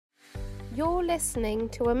You're listening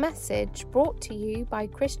to a message brought to you by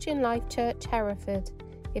Christian Life Church Hereford.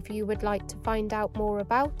 If you would like to find out more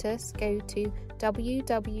about us, go to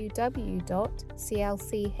www.clch.cc.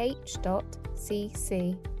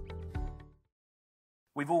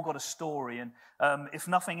 We've all got a story, and if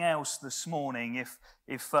nothing else this morning,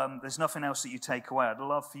 if there's nothing else that you take away, I'd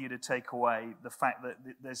love for you to take away the fact that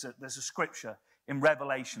there's a scripture in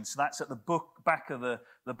Revelation. So that's at the back of the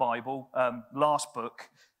Bible, last book.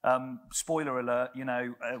 Spoiler alert,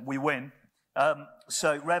 we win.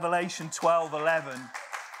 So Revelation 12:11,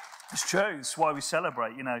 it's true, it's why we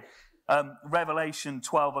celebrate, Revelation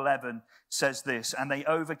 12:11 says this, and they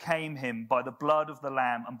overcame him by the blood of the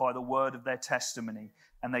Lamb and by the word of their testimony,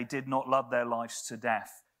 and they did not love their lives to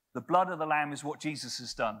death. The blood of the Lamb is what Jesus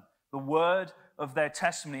has done. The word of their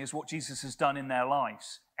testimony is what Jesus has done in their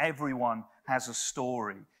lives. Everyone has a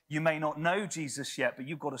story. You may not know Jesus yet, but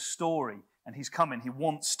you've got a story, and he's coming. He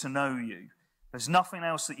wants to know you. There's nothing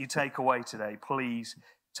else that you take away today. Please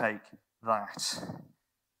take that.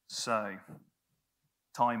 So,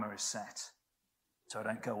 timer is set, so I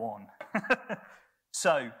don't go on.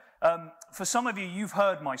 So, for some of you, you've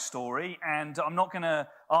heard my story, and I'm not going to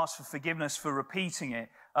ask for forgiveness for repeating it,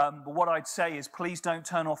 but what I'd say is please don't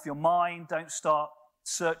turn off your mind, don't start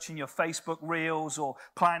searching your Facebook reels or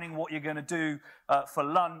planning what you're going to do for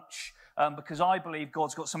lunch, because I believe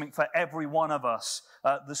God's got something for every one of us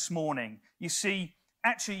this morning. You see,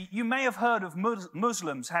 actually, you may have heard of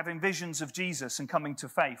Muslims having visions of Jesus and coming to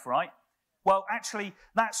faith, right? Well, actually,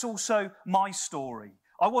 that's also my story.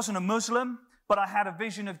 I wasn't a Muslim, but I had a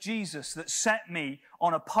vision of Jesus that set me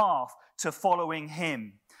on a path to following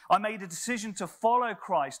him. I made a decision to follow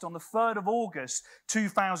Christ on the 3rd of August,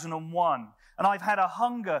 2001, and I've had a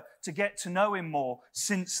hunger to get to know him more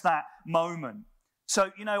since that moment.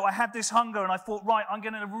 So, I had this hunger and I thought, right, I'm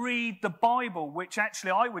going to read the Bible, which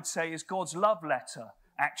actually I would say is God's love letter,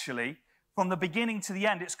 actually. From the beginning to the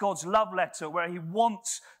end, it's God's love letter where he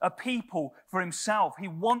wants a people for himself. He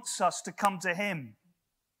wants us to come to him.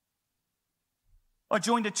 I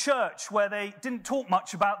joined a church where they didn't talk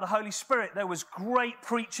much about the Holy Spirit. There was great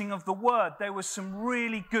preaching of the word. There was some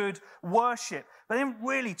really good worship. But they didn't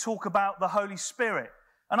really talk about the Holy Spirit.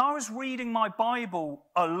 And I was reading my Bible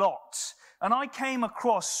a lot. And I came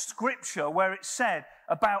across scripture where it said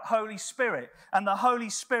about Holy Spirit and the Holy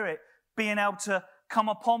Spirit being able to come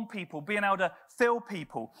upon people, being able to fill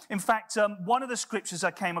people. In fact, one of the scriptures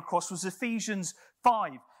I came across was Ephesians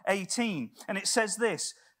 5:18. And it says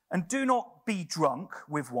this, and do not be drunk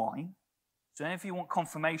with wine. So if you want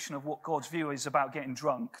confirmation of what God's view is about getting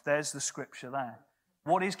drunk, there's the scripture there.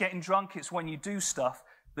 What is getting drunk? It's when you do stuff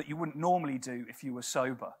that you wouldn't normally do if you were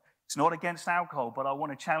sober. It's not against alcohol, but I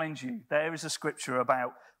want to challenge you. There is a scripture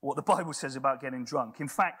about what the Bible says about getting drunk. In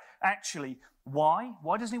fact, actually, why?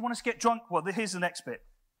 Why doesn't he want us to get drunk? Well, here's the next bit,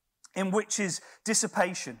 in which is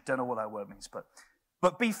dissipation. Don't know what that word means, but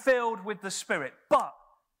be filled with the Spirit. But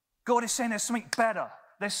God is saying there's something better.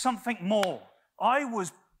 There's something more. I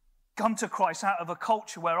was come to Christ out of a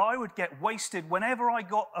culture where I would get wasted whenever I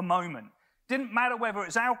got a moment. Didn't matter whether it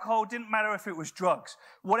was alcohol, didn't matter if it was drugs.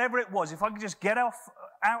 Whatever it was, if I could just get out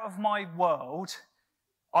of my world,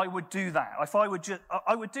 I would do that. I would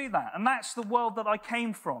do that. And that's the world that I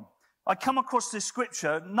came from. I come across this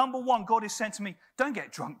scripture. Number one, God is saying to me, don't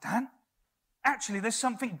get drunk, Dan. Actually, there's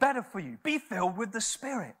something better for you. Be filled with the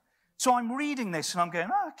Spirit. So I'm reading this and I'm going,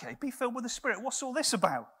 okay, be filled with the Spirit. What's all this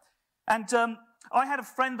about? And I had a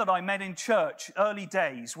friend that I met in church early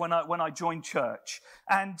days when I joined church.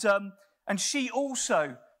 And she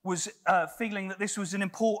also was feeling that this was an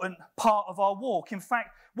important part of our walk. In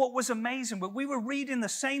fact, what was amazing, we were reading the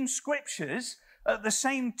same scriptures at the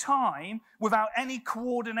same time without any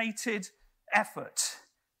coordinated effort.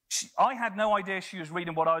 I had no idea she was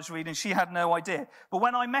reading what I was reading. She had no idea. But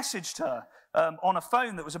when I messaged her on a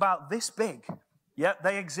phone that was about this big, yeah,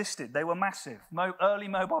 they existed. They were massive, early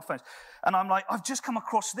mobile phones. And I'm like, I've just come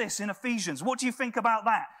across this in Ephesians. What do you think about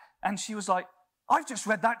that? And she was like, I've just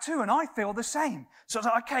read that too, and I feel the same. So I was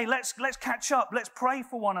like, okay, let's catch up. Let's pray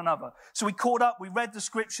for one another. So we caught up. We read the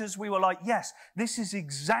scriptures. We were like, yes, this is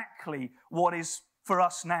exactly what is for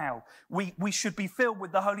us now. We should be filled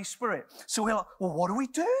with the Holy Spirit. So we're like, well, what do we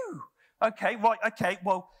do? Okay, right, okay,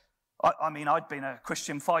 well, I'd been a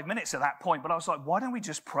Christian 5 minutes at that point, but I was like, why don't we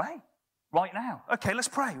just pray right now? Okay, let's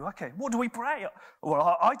pray. Okay, what do we pray?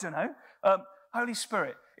 Well, I don't know. Holy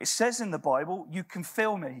Spirit, it says in the Bible, you can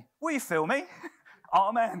fill me. Will you fill me?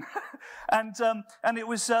 Amen. And it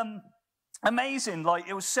was amazing. Like,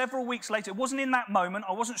 it was several weeks later. It wasn't in that moment.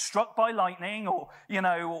 I wasn't struck by lightning or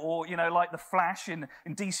like the Flash in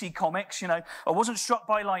DC Comics, I wasn't struck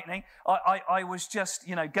by lightning. I was just,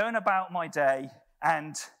 going about my day,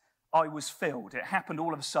 and I was filled. It happened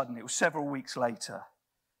all of a sudden. It was several weeks later.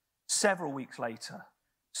 Several weeks later.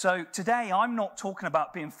 So today, I'm not talking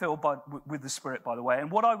about being filled with the Spirit, by the way. And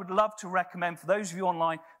what I would love to recommend for those of you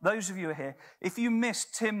online, those of you who are here, if you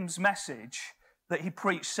missed Tim's message that he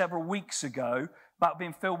preached several weeks ago about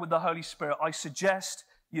being filled with the Holy Spirit, I suggest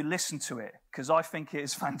you listen to it, because I think it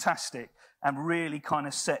is fantastic and really kind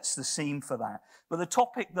of sets the scene for that. But the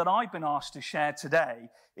topic that I've been asked to share today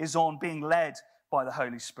is on being led by the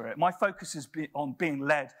Holy Spirit. My focus is on being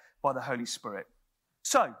led by the Holy Spirit.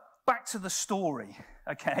 So, back to the story,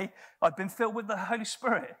 okay? I've been filled with the Holy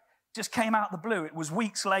Spirit. Just came out of the blue. It was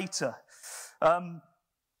weeks later. I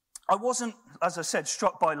wasn't, as I said,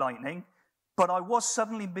 struck by lightning, but I was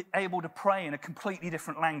suddenly able to pray in a completely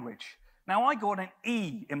different language. Now, I got an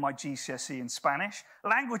E in my GCSE in Spanish.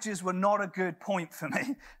 Languages were not a good point for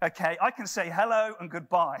me, okay? I can say hello and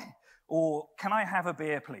goodbye, or can I have a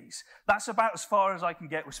beer, please? That's about as far as I can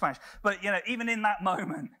get with Spanish. But, even in that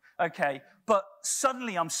moment, okay, but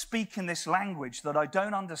suddenly I'm speaking this language that I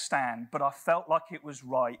don't understand, but I felt like it was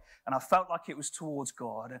right, and I felt like it was towards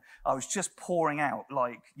God. I was just pouring out,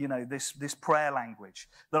 this prayer language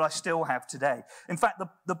that I still have today. In fact,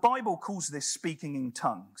 the Bible calls this speaking in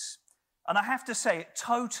tongues. And I have to say, it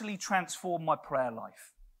totally transformed my prayer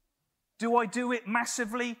life. Do I do it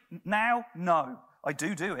massively now? No. I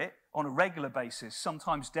do it on a regular basis,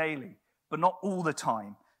 sometimes daily, but not all the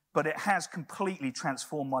time. But it has completely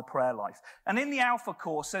transformed my prayer life. And in the Alpha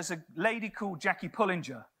course, there's a lady called Jackie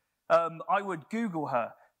Pullinger. I would Google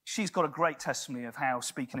her. She's got a great testimony of how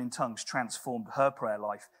speaking in tongues transformed her prayer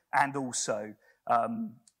life and also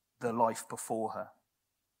the life before her.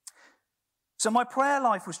 So my prayer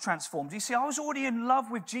life was transformed. You see, I was already in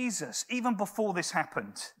love with Jesus even before this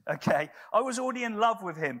happened, okay? I was already in love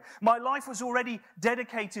with him. My life was already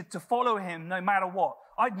dedicated to follow him no matter what.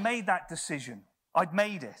 I'd made that decision. I'd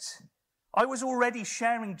made it. I was already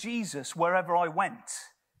sharing Jesus wherever I went.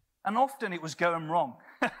 And often it was going wrong.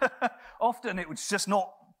 Often it was just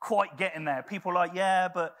not quite getting there. People were like, yeah,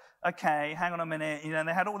 but okay, hang on a minute. And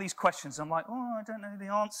they had all these questions. I'm like, I don't know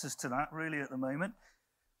the answers to that really at the moment.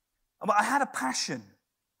 But I had a passion.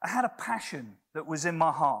 I had a passion that was in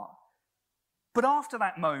my heart. But after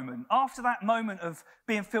that moment of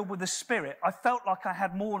being filled with the Spirit, I felt like I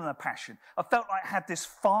had more than a passion. I felt like I had this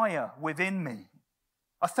fire within me.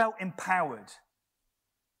 I felt empowered.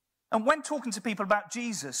 And when talking to people about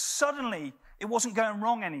Jesus, suddenly it wasn't going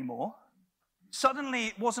wrong anymore. Suddenly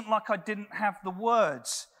it wasn't like I didn't have the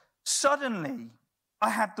words. Suddenly I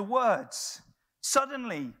had the words.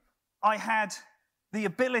 Suddenly I had the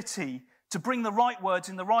ability to bring the right words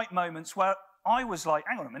in the right moments where I was like,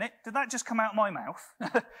 hang on a minute, did that just come out of my mouth?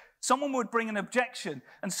 Someone would bring an objection,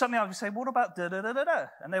 and suddenly I would say, what about da-da-da-da-da?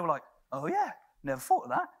 And they were like, oh yeah, never thought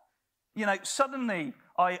of that. Suddenly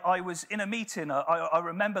I was in a meeting. I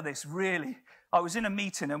remember this really. I was in a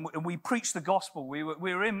meeting, and we preached the gospel. We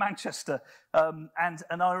were in Manchester, and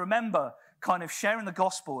I remember kind of sharing the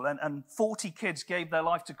gospel, and 40 kids gave their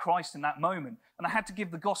life to Christ in that moment. And I had to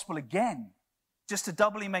give the gospel again, just to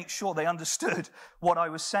doubly make sure they understood what I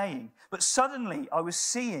was saying. But suddenly I was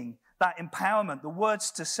seeing that empowerment, the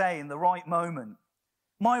words to say in the right moment.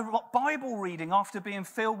 My Bible reading after being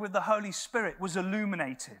filled with the Holy Spirit was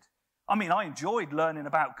illuminated. I mean, I enjoyed learning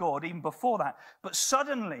about God even before that. But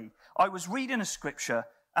suddenly I was reading a scripture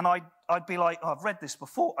and I'd be like, I've read this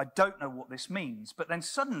before. I don't know what this means. But then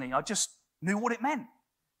suddenly I just knew what it meant.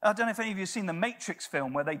 I don't know if any of you have seen the Matrix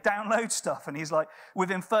film where they download stuff and he's like,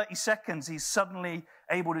 within 30 seconds, he's suddenly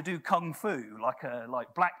able to do kung fu, like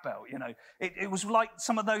black belt, It was like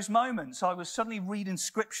some of those moments. I was suddenly reading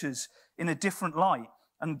scriptures in a different light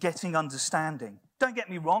and getting understanding. Don't get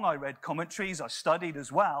me wrong, I read commentaries, I studied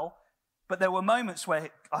as well, but there were moments where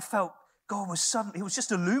I felt God was suddenly, he was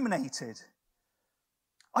just illuminated.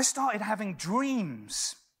 I started having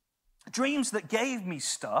dreams that gave me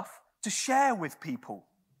stuff to share with people.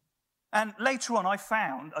 And later on, I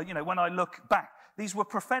found, when I look back, these were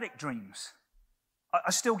prophetic dreams.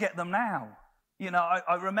 I still get them now.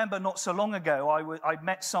 I remember not so long ago, I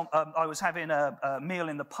was having a meal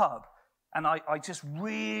in the pub, and I just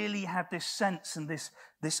really had this sense, and this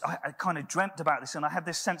I kind of dreamt about this, and I had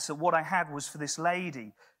this sense that what I had was for this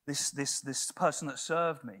lady, this person that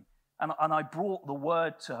served me. And I brought the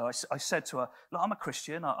word to her. I said to her, look, I'm a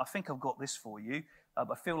Christian. I think I've got this for you.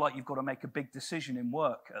 I feel like you've got to make a big decision in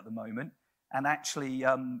work at the moment. And actually,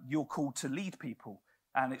 you're called to lead people.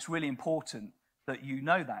 And it's really important that you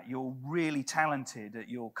know that. You're really talented at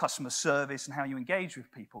your customer service and how you engage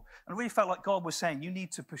with people. And I really felt like God was saying, you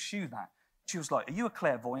need to pursue that. She was like, are you a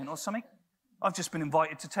clairvoyant or something? I've just been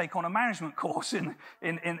invited to take on a management course in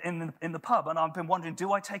the pub, and I've been wondering,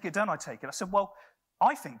 do I take it, don't I take it? I said, well,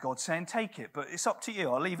 I think God's saying take it, but it's up to you.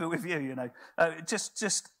 I'll leave it with you, you know. I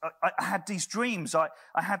had these dreams. I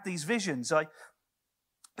had these visions.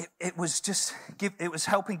 It was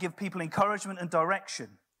helping give people encouragement and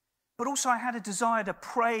direction. But also I had a desire to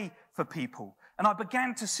pray for people, and I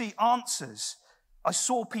began to see answers. I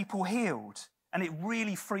saw people healed, and it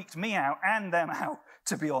really freaked me out and them out,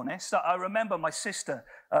 to be honest. I remember my sister.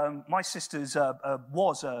 My sister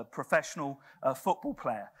was a professional football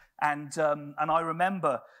player. And I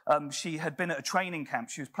remember she had been at a training camp.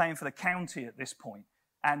 She was playing for the county at this point.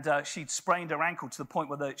 And she'd sprained her ankle to the point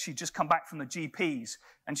where she'd just come back from the GPs.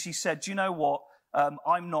 And she said, do you know what?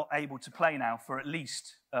 I'm not able to play now for at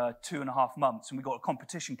least 2.5 months. And we've got a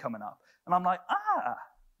competition coming up. And I'm like,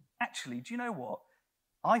 actually, do you know what?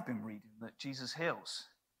 I've been reading that Jesus heals.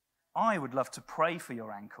 I would love to pray for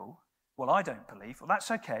your ankle. Well, I don't believe. Well,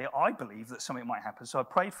 that's okay. I believe that something might happen. So I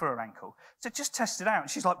prayed for her ankle. So just test it out.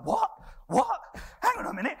 And she's like, what? What? Hang on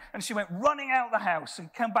a minute. And she went running out the house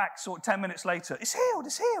and came back sort of 10 minutes later. It's healed.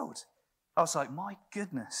 It's healed. I was like, my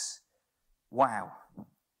goodness. Wow.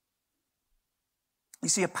 You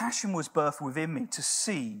see, a passion was birthed within me to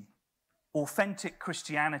see authentic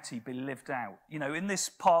Christianity be lived out. You know, in this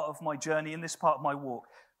part of my journey, in this part of my walk,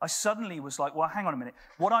 I suddenly was like, well, hang on a minute.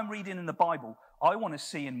 What I'm reading in the Bible, I want to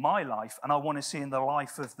see in my life, and I want to see in the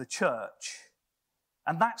life of the church.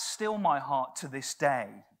 And that's still my heart to this day.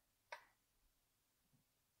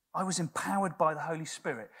 I was empowered by the Holy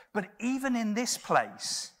Spirit. But even in this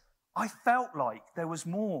place, I felt like there was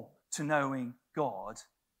more to knowing God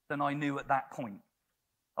than I knew at that point.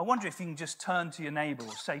 I wonder if you can just turn to your neighbor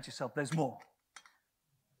or say to yourself, there's more.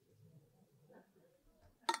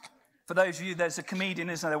 For those of you, there's a comedian,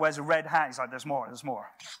 isn't there, wears a red hat. He's like, there's more, there's more.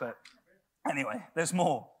 But anyway, there's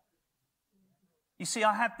more. You see,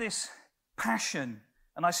 I had this passion,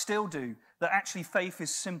 and I still do, that actually faith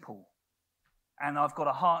is simple. And I've got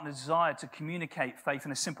a heart and a desire to communicate faith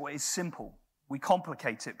in a simple way. It's simple. We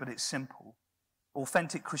complicate it, but it's simple.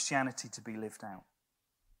 Authentic Christianity to be lived out.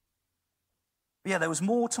 But yeah, there was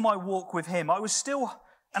more to my walk with him. I still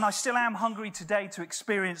am hungry today to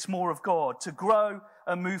experience more of God, to grow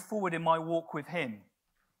and move forward in my walk with him.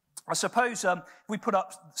 I suppose if we put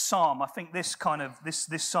up Psalm, I think this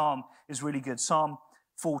Psalm is really good. Psalm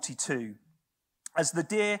 42. As the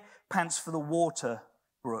deer pants for the water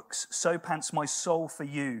brooks, so pants my soul for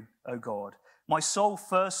you, O God. My soul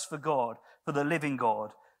thirsts for God, for the living God.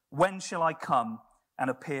 When shall I come and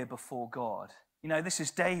appear before God? You know, this is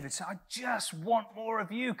David saying, I just want more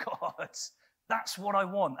of you, God. That's what I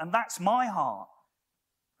want, and that's my heart.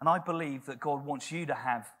 And I believe that God wants you to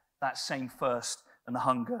have that same thirst and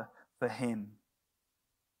hunger for him.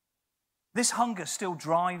 This hunger still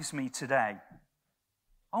drives me today.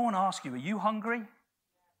 I want to ask you, are you hungry?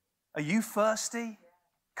 Are you thirsty?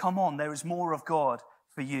 Come on, there is more of God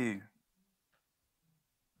for you.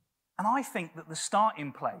 And I think that the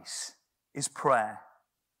starting place is prayer,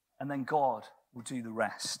 and then God will do the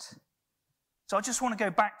rest. So I just want to go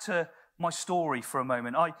back to my story for a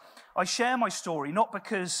moment. I share my story not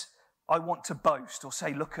because I want to boast or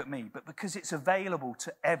say, look at me, but because it's available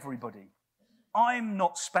to everybody. I'm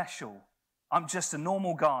not special. I'm just a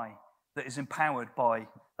normal guy that is empowered by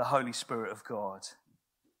the Holy Spirit of God.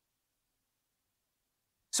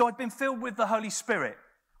 So I'd been filled with the Holy Spirit.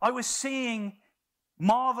 I was seeing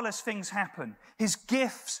marvelous things happen. His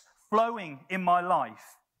gifts flowing in my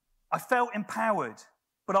life. I felt empowered,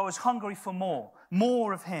 but I was hungry for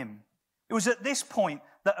more of him. It was at this point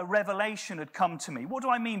that a revelation had come to me. What do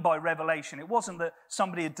I mean by revelation? It wasn't that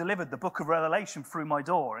somebody had delivered the book of Revelation through my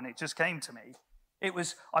door and it just came to me.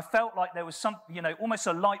 I felt like there was some, almost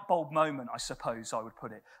a light bulb moment, I suppose I would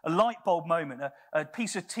put it. A light bulb moment, a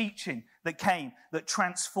piece of teaching that came that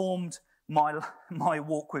transformed my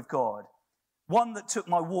walk with God. One that took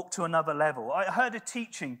my walk to another level. I heard a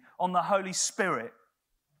teaching on the Holy Spirit,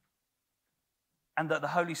 and that the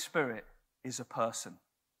Holy Spirit is a person.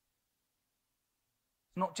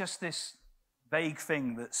 It's not just this vague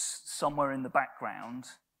thing that's somewhere in the background,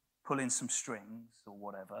 pulling some strings or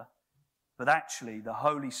whatever, but actually the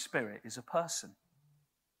Holy Spirit is a person.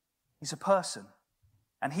 He's a person,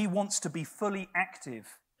 and he wants to be fully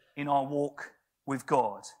active in our walk with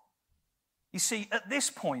God. You see, at this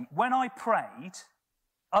point, when I prayed,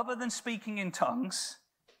 other than speaking in tongues,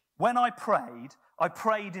 when I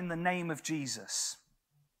prayed in the name of Jesus.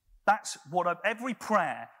 That's what every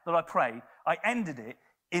prayer that I prayed, I ended it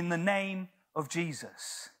in the name of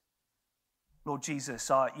Jesus. Lord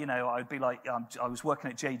Jesus, I'd be like, I was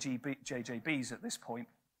working at JJB's at this point,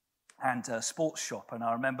 and a sports shop, and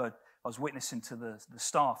I remember I was witnessing to the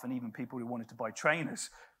staff and even people who wanted to buy trainers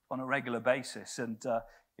on a regular basis, and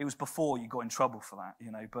it was before you got in trouble for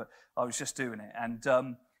that, but I was just doing it,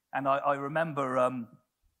 and I remember,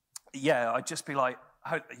 I'd just be like,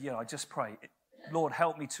 I just pray, Lord,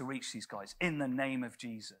 help me to reach these guys in the name of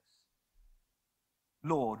Jesus.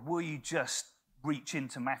 Lord, will you just reach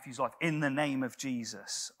into Matthew's life in the name of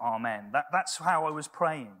Jesus? Amen. That's how I was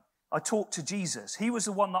praying. I talked to Jesus. He was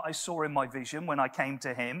the one that I saw in my vision when I came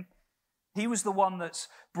to him. He was the one that's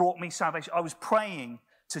brought me salvation. I was praying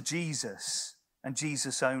to Jesus and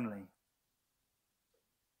Jesus only.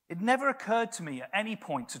 It never occurred to me at any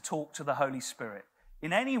point to talk to the Holy Spirit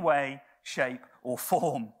in any way, shape, or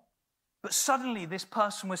form. But suddenly this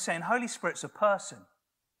person was saying, Holy Spirit's a person.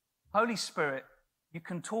 Holy Spirit, you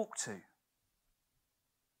can talk to.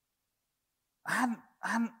 I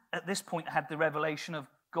hadn't at this point had the revelation of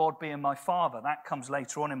God being my Father. That comes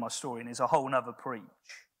later on in my story and is a whole other preach.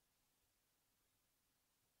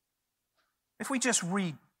 If we just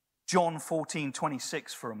read John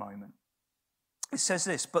 14:26 for a moment, it says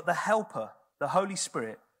this, but the Helper, the Holy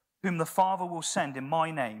Spirit, whom the Father will send in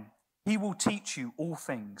my name, he will teach you all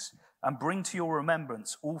things and bring to your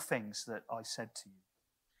remembrance all things that I said to you.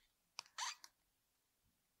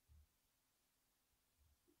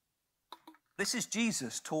 This is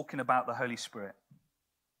Jesus talking about the Holy Spirit.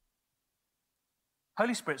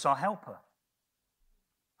 Holy Spirit's our helper.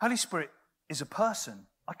 Holy Spirit is a person.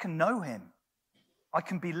 I can know him. I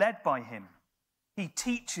can be led by him. He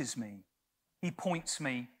teaches me. He points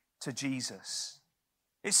me to Jesus.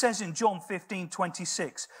 It says in John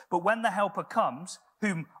 15:26, but when the helper comes,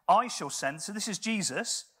 whom I shall send, so this is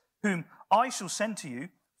Jesus, whom I shall send to you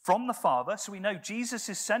from the Father. So we know Jesus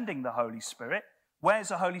is sending the Holy Spirit. Where's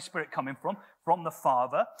the Holy Spirit coming from? From the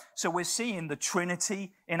Father. So we're seeing the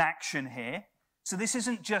Trinity in action here. So this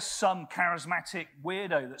isn't just some charismatic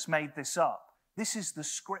weirdo that's made this up. This is the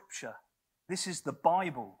Scripture. This is the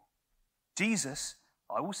Bible. Jesus,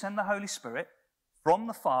 I will send the Holy Spirit from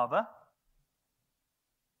the Father,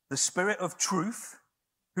 the Spirit of truth,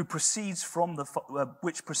 which proceeds from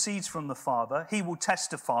the Father. He will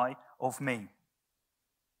testify of me.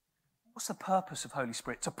 What's the purpose of Holy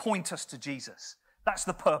Spirit? To point us to Jesus. That's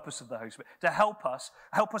the purpose of the Holy Spirit. To help us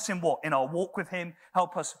in what? In our walk with him,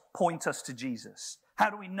 help us point us to Jesus.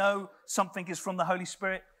 How do we know something is from the Holy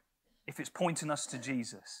Spirit? If it's pointing us to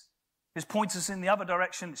Jesus. If it's pointing us in the other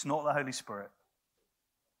direction, it's not the Holy Spirit.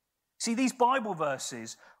 See, these Bible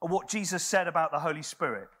verses are what Jesus said about the Holy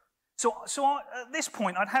Spirit. So at this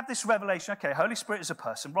point, I'd have this revelation, okay, Holy Spirit is a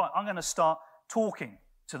person. Right, I'm going to start talking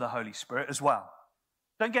to the Holy Spirit as well.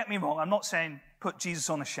 Don't get me wrong, I'm not saying put Jesus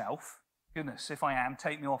on a shelf. Goodness, if I am,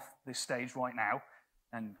 take me off this stage right now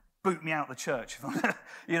and boot me out the church.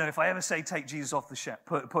 If I ever say take Jesus off the shelf,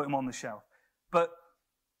 put him on the shelf. But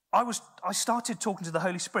I started talking to the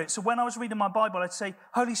Holy Spirit. So when I was reading my Bible, I'd say,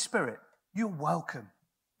 Holy Spirit, you're welcome.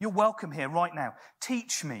 You're welcome here right now.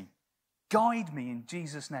 Teach me. Guide me in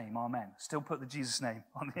Jesus' name. Amen. Still put the Jesus name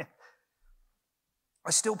on here.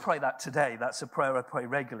 I still pray that today. That's a prayer I pray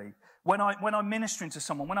regularly. When I'm ministering to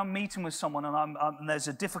someone, when I'm meeting with someone and there's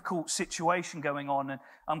a difficult situation going on, and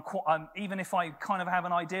I'm even if I kind of have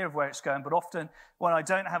an idea of where it's going, but often when I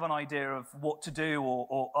don't have an idea of what to do,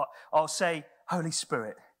 or I'll say, Holy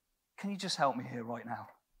Spirit, can you just help me here right now?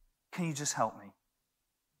 Can you just help me?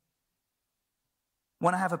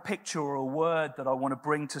 When I have a picture or a word that I want to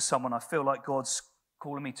bring to someone, I feel like God's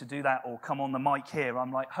calling me to do that, or come on the mic here,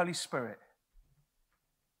 I'm like, Holy Spirit,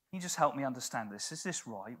 can you just help me understand this? Is this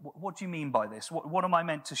right? What do you mean by this? What am I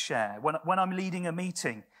meant to share? When I'm leading a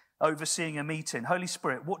meeting, overseeing a meeting, Holy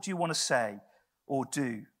Spirit, what do you want to say or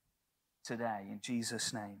do today in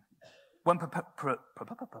Jesus' name? When preparing,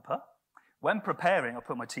 I'll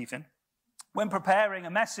put my teeth in. When preparing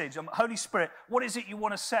a message, Holy Spirit, what is it you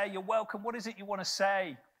want to say? You're welcome. What is it you want to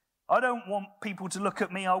say? I don't want people to look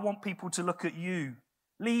at me. I want people to look at you.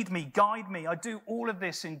 Lead me, guide me. I do all of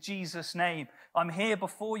this in Jesus' name. I'm here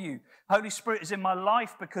before you. Holy Spirit is in my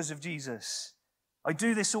life because of Jesus. I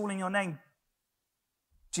do this all in your name.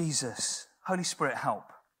 Jesus, Holy Spirit,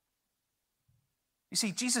 help. You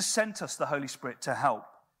see, Jesus sent us the Holy Spirit to help.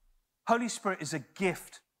 Holy Spirit is a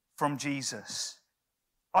gift from Jesus.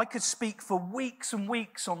 I could speak for weeks and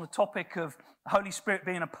weeks on the topic of Holy Spirit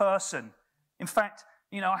being a person. In fact,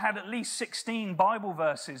 I had at least 16 Bible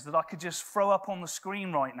verses that I could just throw up on the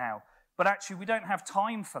screen right now. But actually, we don't have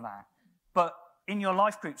time for that. But in your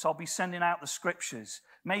life groups, I'll be sending out the scriptures.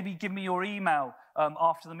 Maybe give me your email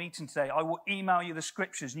after the meeting today. I will email you the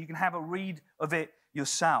scriptures, and you can have a read of it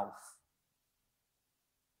yourself.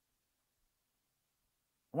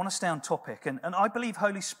 I want to stay on topic, and I believe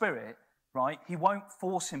Holy Spirit, right, he won't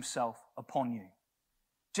force himself upon you.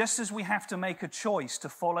 Just as we have to make a choice to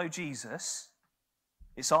follow Jesus,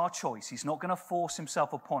 it's our choice. He's not going to force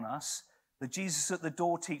himself upon us. The Jesus at the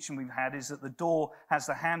door teaching we've had is that the door has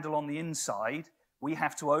the handle on the inside. We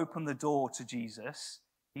have to open the door to Jesus.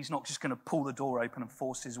 He's not just going to pull the door open and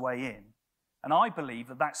force his way in. And I believe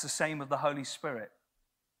that that's the same with the Holy Spirit.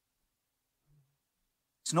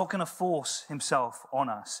 He's not going to force himself on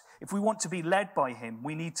us. If we want to be led by him,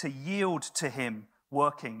 we need to yield to him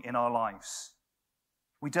working in our lives.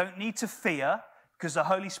 We don't need to fear, because the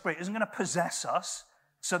Holy Spirit isn't going to possess us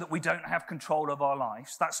so that we don't have control of our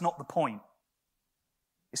lives. That's not the point.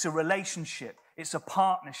 It's a relationship. It's a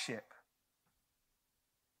partnership.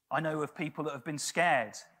 I know of people that have been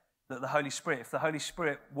scared that the Holy Spirit, if the Holy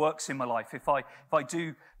Spirit works in my life, if I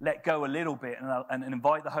do let go a little bit and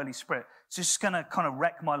invite the Holy Spirit, it's just going to kind of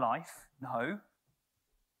wreck my life. No.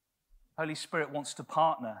 Holy Spirit wants to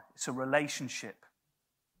partner. It's a relationship.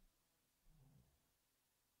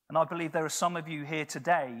 And I believe there are some of you here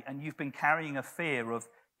today, and you've been carrying a fear of,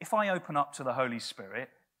 if I open up to the Holy Spirit,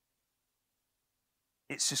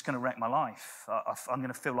 it's just going to wreck my life. I'm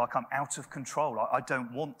going to feel like I'm out of control. I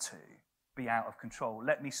don't want to be out of control.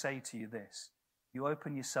 Let me say to you this. You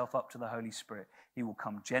open yourself up to the Holy Spirit, he will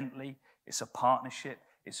come gently. It's a partnership.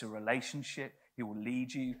 It's a relationship. He will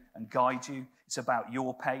lead you and guide you. It's about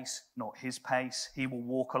your pace, not his pace. He will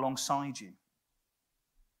walk alongside you.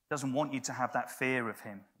 He doesn't want you to have that fear of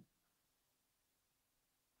him.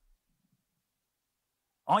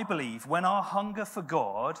 I believe when our hunger for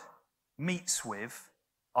God meets with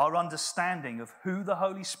our understanding of who the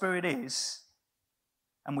Holy Spirit is,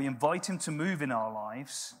 and we invite him to move in our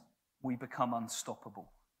lives, we become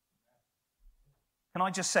unstoppable. Can I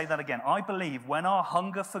just say that again? I believe when our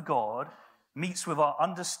hunger for God meets with our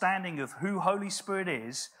understanding of who Holy Spirit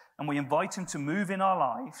is, and we invite him to move in our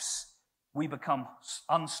lives, we become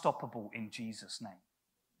unstoppable in Jesus' name.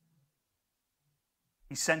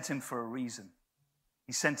 He sent him for a reason.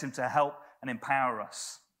 He sent him to help and empower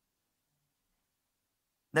us.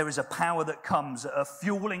 There is a power that comes, a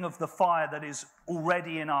fueling of the fire that is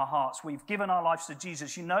already in our hearts. We've given our lives to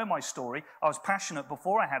Jesus. You know my story. I was passionate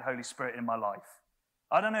before I had Holy Spirit in my life.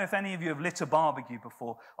 I don't know if any of you have lit a barbecue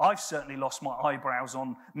before. I've certainly lost my eyebrows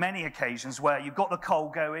on many occasions where you've got the coal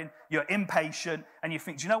going, you're impatient, and you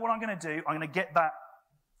think, do you know what I'm going to do? I'm going to get that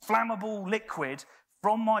flammable liquid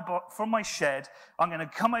from my shed. I'm going to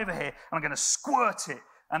come over here, and I'm going to squirt it,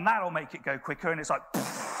 and that'll make it go quicker. And it's like,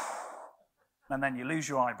 and then you lose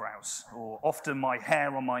your eyebrows, or often my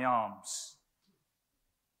hair on my arms.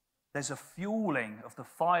 There's a fueling of the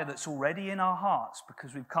fire that's already in our hearts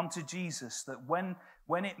because we've come to Jesus, that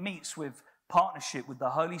when it meets with partnership with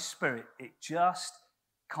the Holy Spirit, it just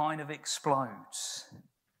kind of explodes.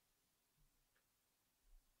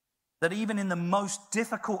 That even in the most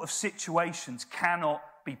difficult of situations cannot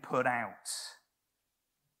be put out.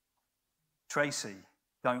 Tracy,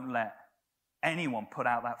 don't let anyone put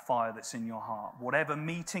out that fire that's in your heart. Whatever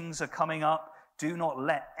meetings are coming up, do not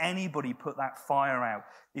let anybody put that fire out.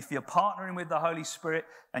 If you're partnering with the Holy Spirit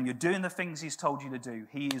and you're doing the things he's told you to do,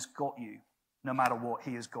 he has got you. No matter what,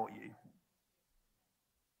 he has got you.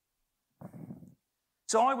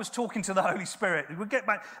 So I was talking to the Holy Spirit. We'd get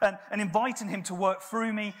back and inviting him to work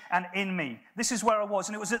through me and in me. This is where I was.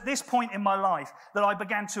 And it was at this point in my life that I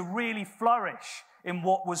began to really flourish in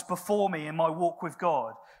what was before me in my walk with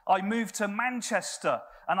God. I moved to Manchester,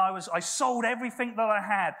 and I sold everything that I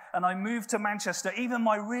had, and I moved to Manchester, even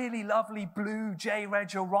my really lovely blue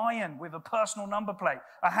J-Reg Orion with a personal number plate.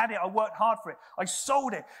 I had it. I worked hard for it. I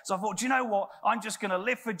sold it. So I thought, do you know what? I'm just going to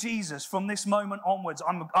live for Jesus from this moment onwards.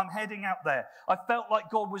 I'm heading out there. I felt like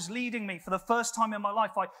God was leading me for the first time in my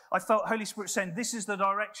life. I felt Holy Spirit saying, this is the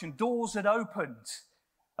direction. Doors had opened.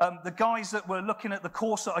 The guys that were looking at the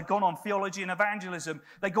course that I'd gone on, theology and evangelism,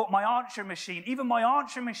 they got my answering machine. Even my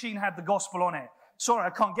answering machine had the gospel on it. Sorry,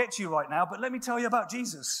 I can't get to you right now, but let me tell you about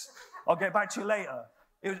Jesus. I'll get back to you later.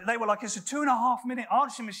 They were like, it's a 2.5-minute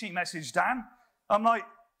answering machine message, Dan. I'm like,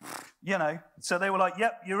 So they were like,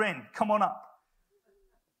 yep, you're in. Come on up.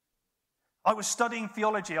 I was studying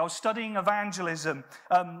theology. I was studying evangelism.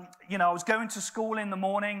 I was going to school in the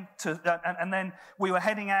morning, and then we were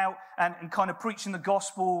heading out and kind of preaching the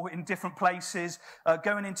gospel in different places,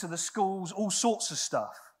 going into the schools, all sorts of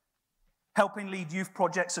stuff. Helping lead youth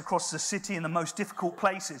projects across the city in the most difficult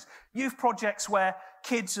places. Youth projects where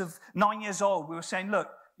kids of 9 years old, we were saying, look,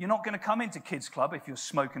 you're not going to come into kids' club if you're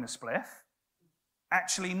smoking a spliff.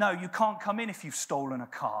 Actually, no, you can't come in if you've stolen a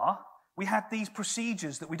car. We had these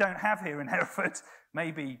procedures that we don't have here in Hereford.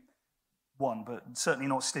 Maybe one, but certainly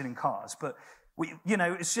not stealing cars. But,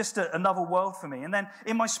 it's just another world for me. And then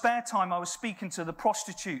in my spare time, I was speaking to the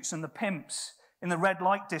prostitutes and the pimps in the red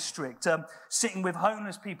light district, sitting with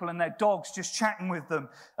homeless people and their dogs, just chatting with them.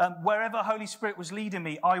 Wherever Holy Spirit was leading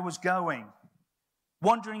me, I was going.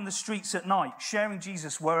 Wandering the streets at night, sharing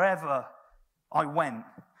Jesus wherever I went.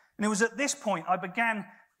 And it was at this point I began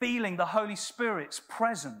feeling the Holy Spirit's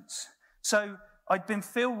presence. So I'd been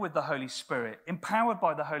filled with the Holy Spirit, empowered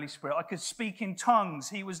by the Holy Spirit. I could speak in tongues.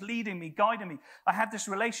 He was leading me, guiding me. I had this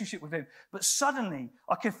relationship with him. But suddenly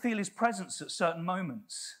I could feel his presence at certain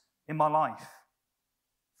moments in my life.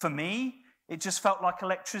 For me, it just felt like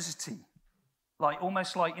electricity.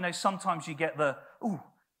 Almost like, sometimes you get the, ooh.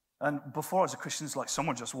 And before I was a Christian, it's like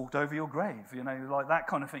someone just walked over your grave, like that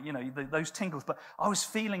kind of thing, those tingles. But I was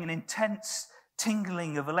feeling an intense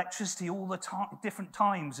tingling of electricity all the time, different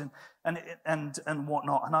times and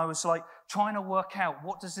whatnot. And I was like trying to work out,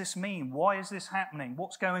 what does this mean? Why is this happening?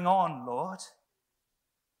 What's going on, Lord?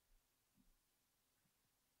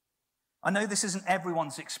 I know this isn't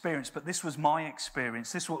everyone's experience, but this was my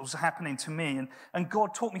experience. This was what was happening to me. And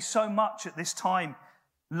God taught me so much at this time,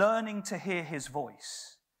 learning to hear his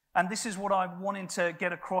voice. And this is what I'm wanting to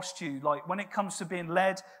get across to you. Like, when it comes to being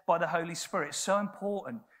led by the Holy Spirit, it's so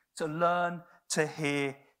important to learn to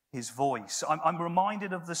hear his voice. I'm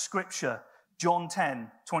reminded of the scripture, John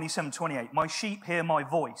 10, 27, 28. My sheep hear my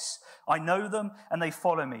voice. I know them and they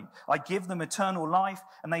follow me. I give them eternal life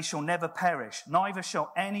and they shall never perish. Neither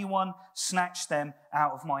shall anyone snatch them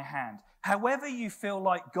out of my hand. However you feel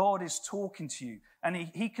like God is talking to you, and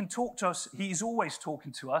he can talk to us, he's always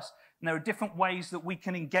talking to us, and there are different ways that we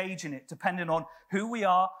can engage in it depending on who we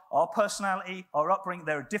are, our personality, our upbringing.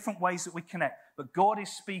 There are different ways that we connect, but God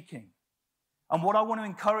is speaking. And what I want to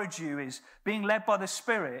encourage you is being led by the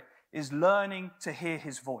Spirit is learning to hear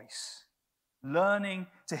his voice. Learning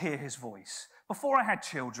to hear his voice. Before I had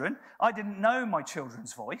children, I didn't know my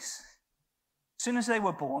children's voice. As soon as they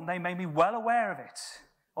were born, they made me well aware of it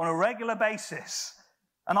on a regular basis.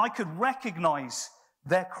 And I could recognize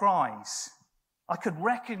their cries. I could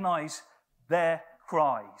recognize their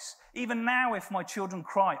cries. Even now, if my children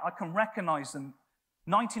cry, I can recognize them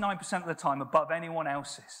 99% of the time above anyone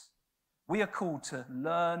else's. We are called to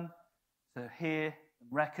learn to hear and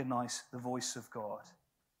recognize the voice of God.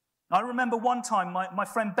 I remember one time my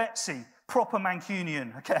friend Betsy, proper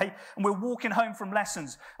Mancunian, okay? And we're walking home from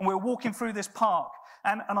lessons, and we're walking through this park,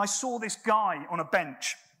 and I saw this guy on a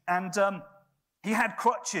bench, and he had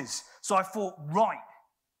crutches. So I thought, right,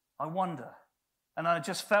 I wonder. And I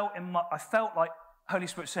just felt I felt like Holy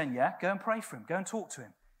Spirit saying, yeah, go and pray for him, go and talk to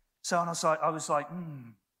him. So I was like,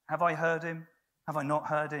 have I heard him? Have I not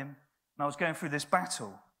heard him? And I was going through this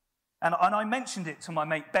battle. And I mentioned it to my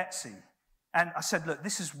mate Betsy. And I said, look,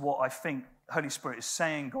 this is what I think Holy Spirit is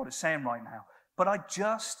saying, God is saying right now. But I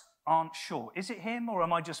just aren't sure. Is it him, or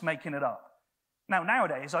am I just making it up? Now,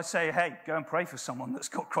 nowadays, I say, hey, go and pray for someone that's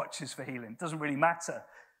got crutches for healing. It doesn't really matter.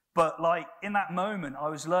 But like in that moment, I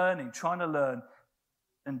was trying to learn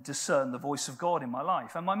and discern the voice of God in my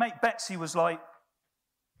life. And my mate Betsy was like,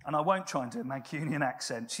 and I won't try and do a Mancunian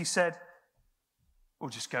accent, she said, well,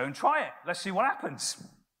 just go and try it. Let's see what happens.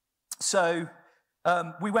 So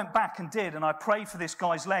we went back and did, and I prayed for this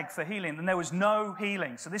guy's leg for healing, and there was no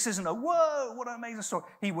healing. So this isn't a, whoa, what an amazing story.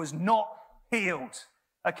 He was not healed.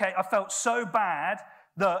 Okay, I felt so bad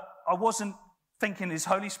that I wasn't thinking, is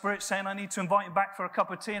Holy Spirit saying I need to invite him back for a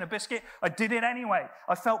cup of tea and a biscuit? I did it anyway.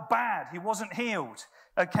 I felt bad. He wasn't healed.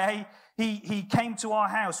 Okay, he came to our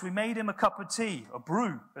house. We made him a cup of tea, a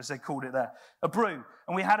brew, as they called it there, a brew.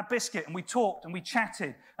 And we had a biscuit, and we talked, and we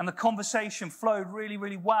chatted, and the conversation flowed really,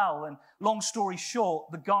 really well. And long story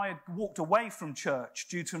short, the guy had walked away from church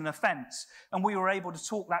due to an offense, and we were able to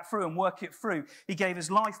talk that through and work it through. He gave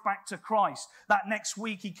his life back to Christ. That next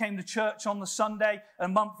week, he came to church on the Sunday. A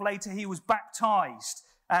month later, he was baptized.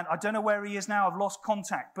 And I don't know where he is now. I've lost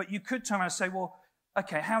contact. But you could turn around and say, well,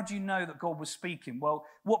 okay, how do you know that God was speaking? Well,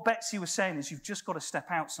 what Betsy was saying is you've just got to step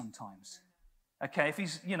out sometimes. Okay, if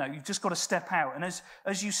he's, you've just got to step out. And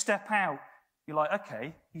as you step out, you're like,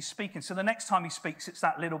 okay, he's speaking. So the next time he speaks, it's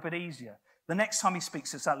that little bit easier. The next time he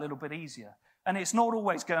speaks, it's that little bit easier. And it's not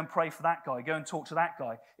always go and pray for that guy, go and talk to that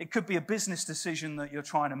guy. It could be a business decision that you're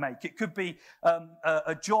trying to make. It could be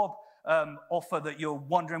a job offer that you're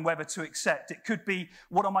wondering whether to accept. It could be,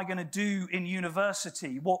 what am I going to do in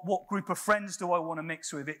university? What group of friends do I want to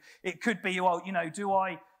mix with? It could be, well, do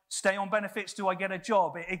I stay on benefits? Do I get a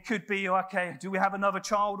job? It could be, okay, do we have another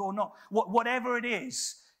child or not? Whatever it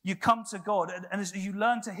is, you come to God, and as you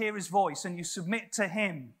learn to hear his voice and you submit to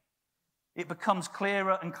him, it becomes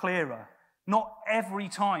clearer and clearer. Not every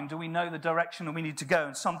time do we know the direction that we need to go,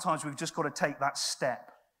 and sometimes we've just got to take that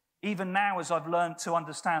step. Even now, as I've learned to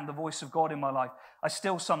understand the voice of God in my life, I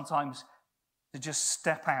still sometimes to just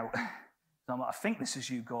step out. I'm like, I think this is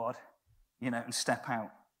you, God, and step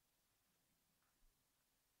out.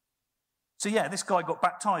 So yeah, this guy got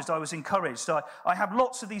baptized. I was encouraged. I have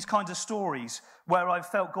lots of these kinds of stories where I've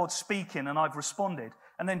felt God speaking and I've responded.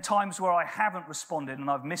 And then times where I haven't responded and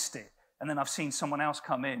I've missed it. And then I've seen someone else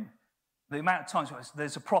come in. The amount of times where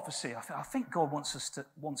there's a prophecy, I think God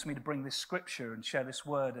wants me to bring this scripture and share this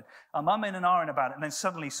word. And I'm umming and ahhing about it. And then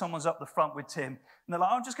suddenly someone's up the front with Tim. And they're like,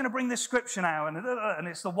 I'm just going to bring this scripture now. And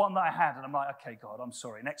it's the one that I had. And I'm like, okay, God, I'm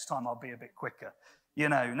sorry. Next time I'll be a bit quicker.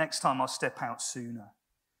 Next time I'll step out sooner.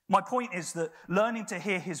 My point is that learning to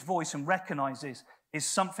hear his voice and recognize this is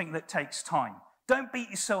something that takes time. Don't beat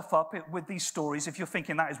yourself up with these stories if you're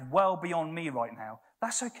thinking that is well beyond me right now.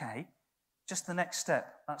 That's okay. Just the next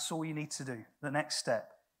step. That's all you need to do. The next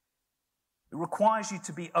step. It requires you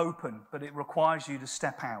to be open, but it requires you to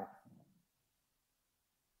step out.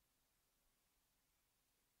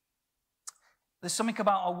 There's something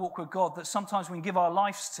about our walk with God that sometimes we can give our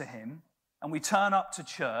lives to him and we turn up to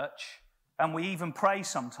church and we even pray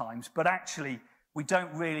sometimes, but actually we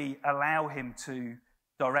don't really allow him to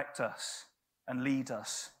direct us and lead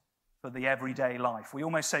us for the everyday life. We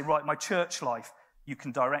almost say, right, my church life, you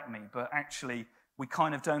can direct me, but actually we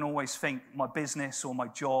kind of don't always think my business or my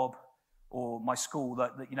job or my school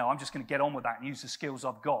that I'm just going to get on with that and use the skills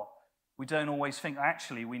I've got. We don't always think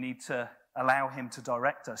actually we need to allow him to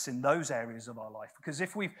direct us in those areas of our life, because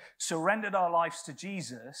if we've surrendered our lives to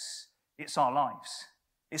Jesus, it's our lives.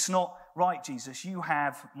 It's not, right, Jesus, you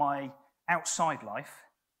have my outside life,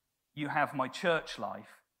 you have my church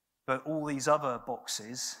life, but all these other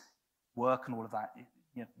boxes, work and all of that,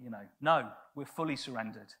 no, we're fully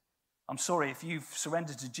surrendered. I'm sorry, if you've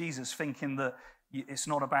surrendered to Jesus thinking that it's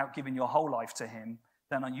not about giving your whole life to him,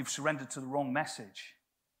 then you've surrendered to the wrong message.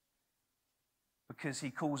 Because he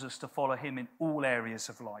calls us to follow him in all areas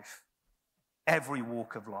of life, every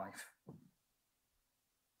walk of life.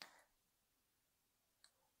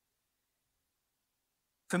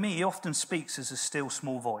 For me, he often speaks as a still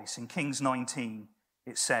small voice. In Kings 19,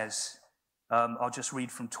 it says, I'll just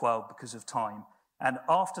read from 12 because of time. And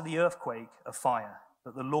after the earthquake, a fire,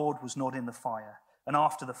 but the Lord was not in the fire. And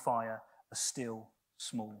after the fire, a still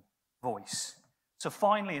small voice. So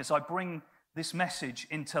finally, as I bring this message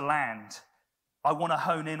into land, I want to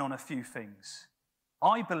hone in on a few things.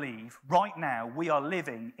 I believe right now we are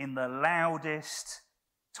living in the loudest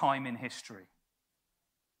time in history.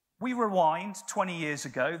 We rewind 20 years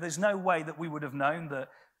ago. There's no way that we would have known that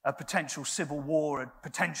a potential civil war had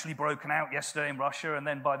potentially broken out yesterday in Russia, and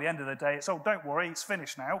then by the end of the day, it's, oh, don't worry, it's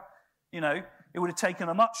finished now. It would have taken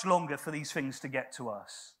a much longer for these things to get to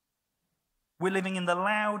us. We're living in the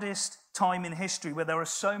loudest time in history where there are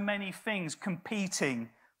so many things competing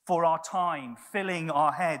for our time, filling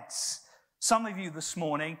our heads. Some of you this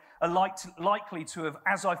morning are likely to have,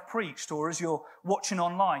 as I've preached or as you're watching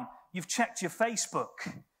online, you've checked your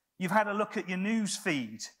Facebook. You've had a look at your news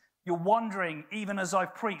feed. You're wondering, even as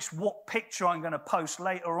I've preached, what picture I'm going to post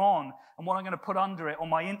later on and what I'm going to put under it on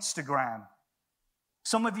my Instagram.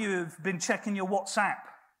 Some of you have been checking your WhatsApp.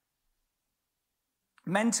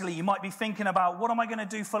 Mentally, you might be thinking about, what am I going to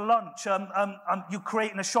do for lunch? You're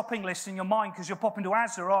creating a shopping list in your mind because you're popping to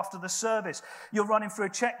Asda after the service. You're running through a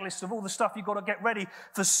checklist of all the stuff you've got to get ready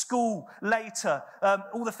for school later,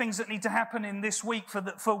 all the things that need to happen in this week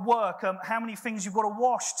for work, how many things you've got to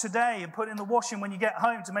wash today and put in the washing when you get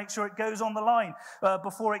home to make sure it goes on the line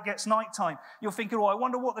before it gets nighttime. You're thinking, I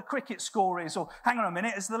wonder what the cricket score is, or hang on a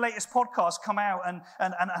minute, has the latest podcast come out and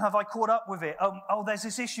have I caught up with it? There's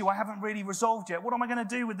this issue I haven't really resolved yet. What am I going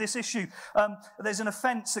to do with this issue? There's an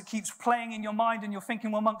offense that keeps playing in your mind and you're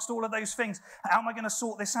thinking, well, amongst all of those things, how am I going to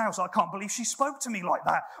sort this out? I can't believe she spoke to me like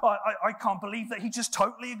that. I can't believe that he just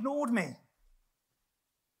totally ignored me.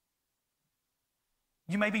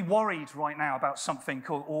 You may be worried right now about something,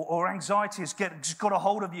 or anxiety has just got a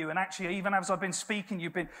hold of you, and actually, even as I've been speaking,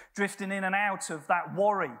 you've been drifting in and out of that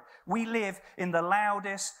worry. We live in the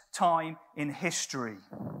loudest time in history.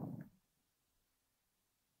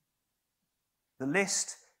 The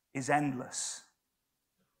list is endless.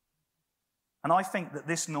 And I think that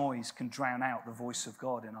this noise can drown out the voice of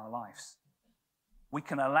God in our lives. We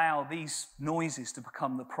can allow these noises to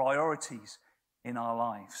become the priorities in our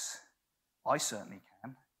lives. I certainly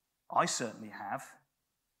can. I certainly have.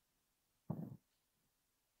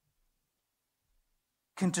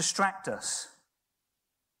 Can distract us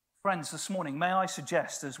Friends, this morning, may I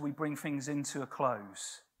suggest as we bring things into a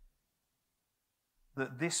close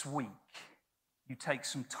that this week you take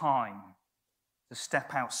some time to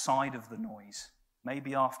step outside of the noise,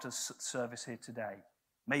 maybe after service here today,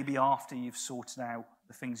 maybe after you've sorted out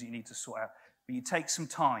the things that you need to sort out, but you take some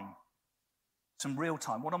time, some real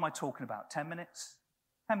time. What am I talking about? 10 minutes?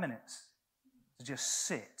 10 minutes to just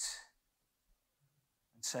sit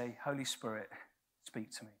and say, Holy Spirit,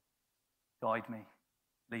 speak to me, guide me,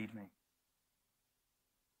 lead me.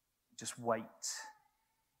 Just wait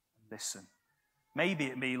and listen. Maybe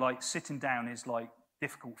it be like sitting down is like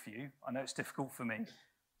difficult for you. I know it's difficult for me.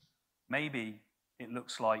 Maybe it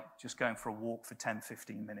looks like just going for a walk for 10,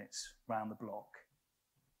 15 minutes round the block.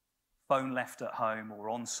 Phone left at home or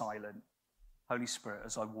on silent. Holy Spirit,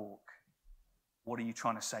 as I walk, what are you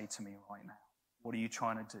trying to say to me right now? What are you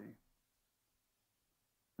trying to do?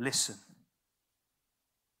 Listen.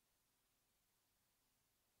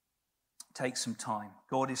 Take some time.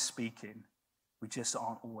 God is speaking. We just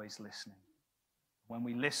aren't always listening. When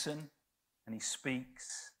we listen and he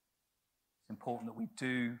speaks, it's important that we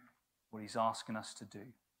do what he's asking us to do.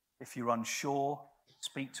 If you're unsure,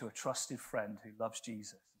 speak to a trusted friend who loves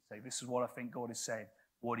Jesus and say, this is what I think God is saying.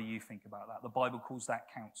 What do you think about that? The Bible calls that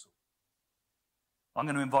counsel. I'm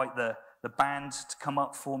going to invite the band to come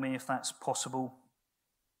up for me if that's possible,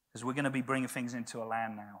 because we're going to be bringing things into a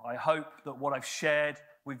land now. I hope that what I've shared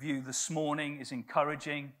with you this morning is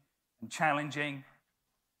encouraging and challenging.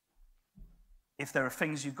 If there are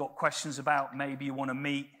things you've got questions about, maybe you want to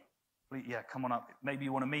meet, come on up. Maybe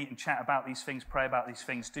you want to meet and chat about these things, pray about these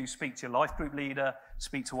things. Do speak to your life group leader,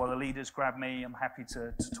 speak to one of the leaders, grab me. I'm happy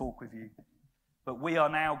to talk with you. But we are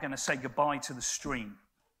now going to say goodbye to the stream.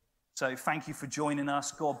 So thank you for joining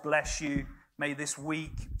us. God bless you. May this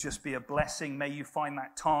week just be a blessing. May you find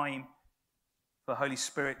that time for Holy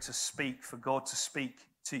Spirit to speak, for God to speak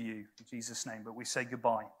to you in Jesus' name. But we say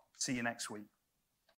goodbye. See you next week.